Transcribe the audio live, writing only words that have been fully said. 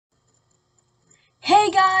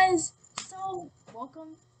guys, so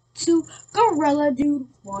welcome to Gorilla Dude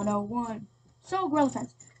 101. So Gorilla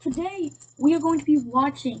fans, today we are going to be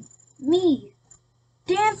watching me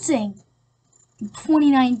dancing in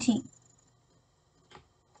 2019.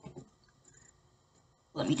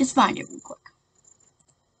 Let me just find it real quick.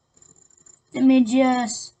 Let me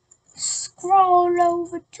just scroll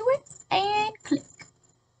over to it and click.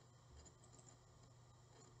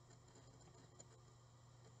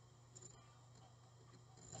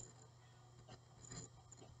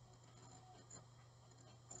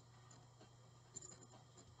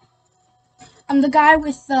 I'm the guy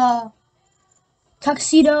with the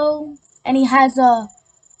tuxedo, and he has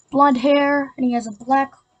blonde hair, and he has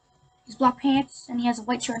black pants, and he has a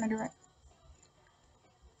white shirt under it.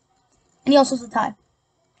 And he also has a tie.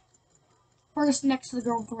 First, next to the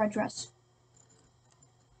girl with the red dress.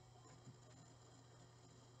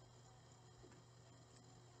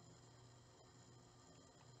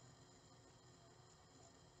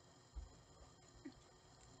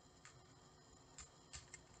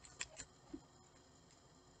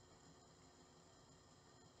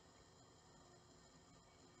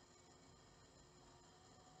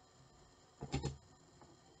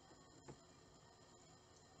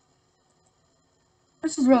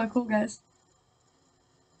 This is really cool, guys.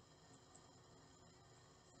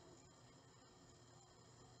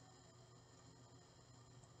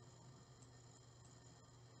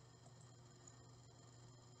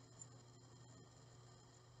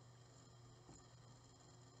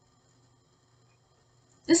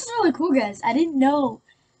 This is really cool, guys. I didn't know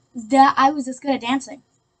that I was this good at dancing.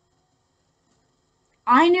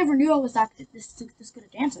 I never knew I was this good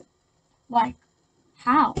at dancing. Like,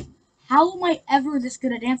 how? How am I ever this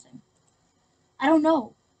good at dancing? I don't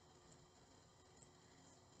know.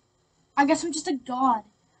 I guess I'm just a god.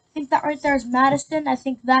 I think that right there is Madison. I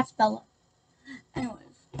think that's Bella. Anyways.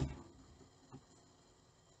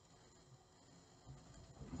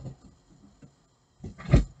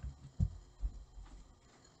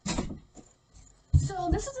 So,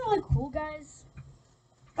 this is really cool, guys.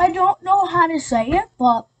 I don't know how to say it,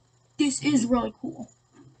 but this is really cool.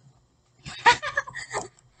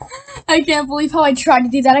 I can't believe how I tried to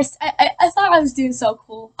do that. I thought I was doing so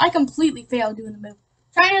cool. I completely failed doing the move.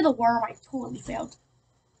 Trying to do the worm, I totally failed.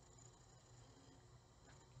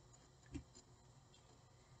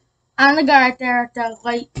 I'm the guy right there at the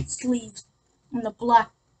white sleeves and the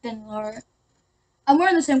black thing. I'm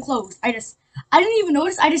wearing the same clothes. I didn't even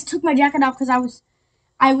notice. I just took my jacket off because I was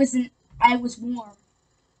warm.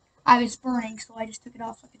 I was burning, so I just took it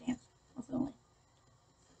off so I could dance. That's the only.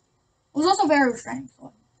 It was also very restraining.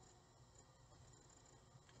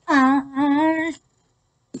 Uh,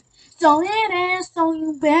 so it is, so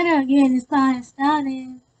you better get this party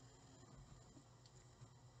started.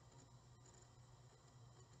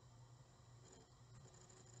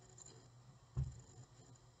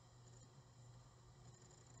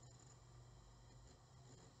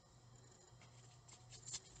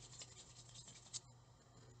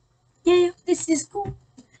 Yeah, this is cool.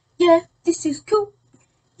 Yeah, this is cool.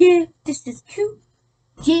 Yeah, this is cool.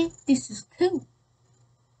 Yeah, this is cool.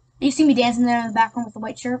 You see me dancing there in the background with the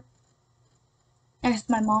white shirt next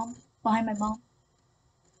to my mom, behind my mom.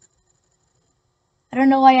 I don't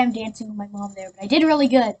know why I'm dancing with my mom there, but I did really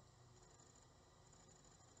good.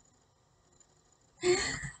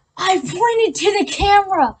 I pointed to the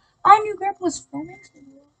camera. I knew Grandpa was filming.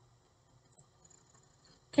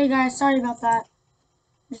 Okay, guys, sorry about that.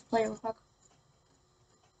 Just play it real quick.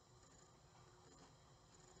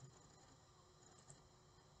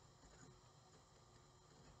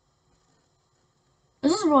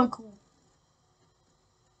 This is really cool.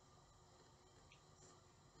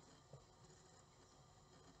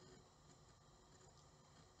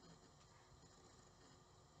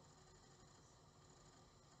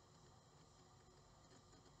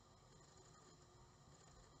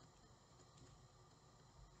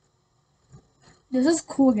 This is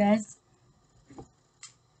cool, guys.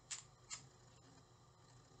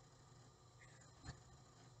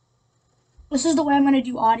 This is the way I'm going to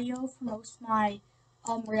do audio for most of my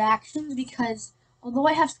reactions because although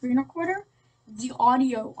I have screen recorder, the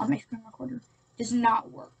audio on my screen recorder does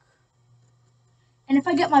not work. And if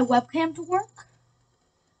I get my webcam to work,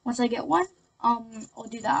 once I get one, I'll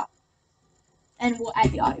do that. And we'll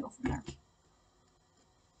add the audio from there.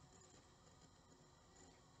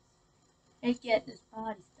 Let's get this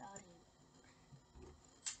party started.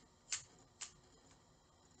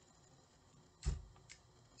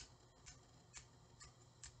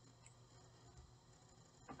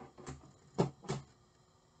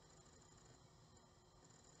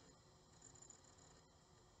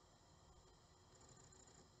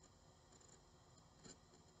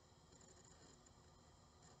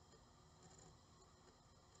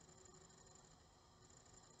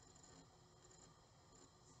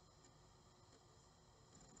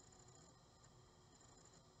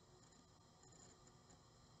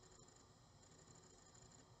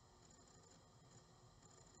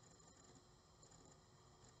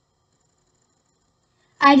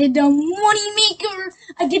 I did the money maker.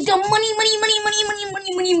 I did the money.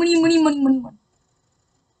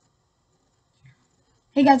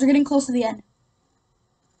 Hey guys, we're getting close to the end.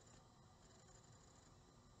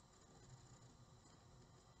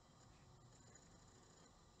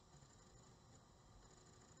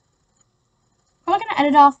 How am I gonna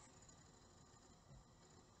edit off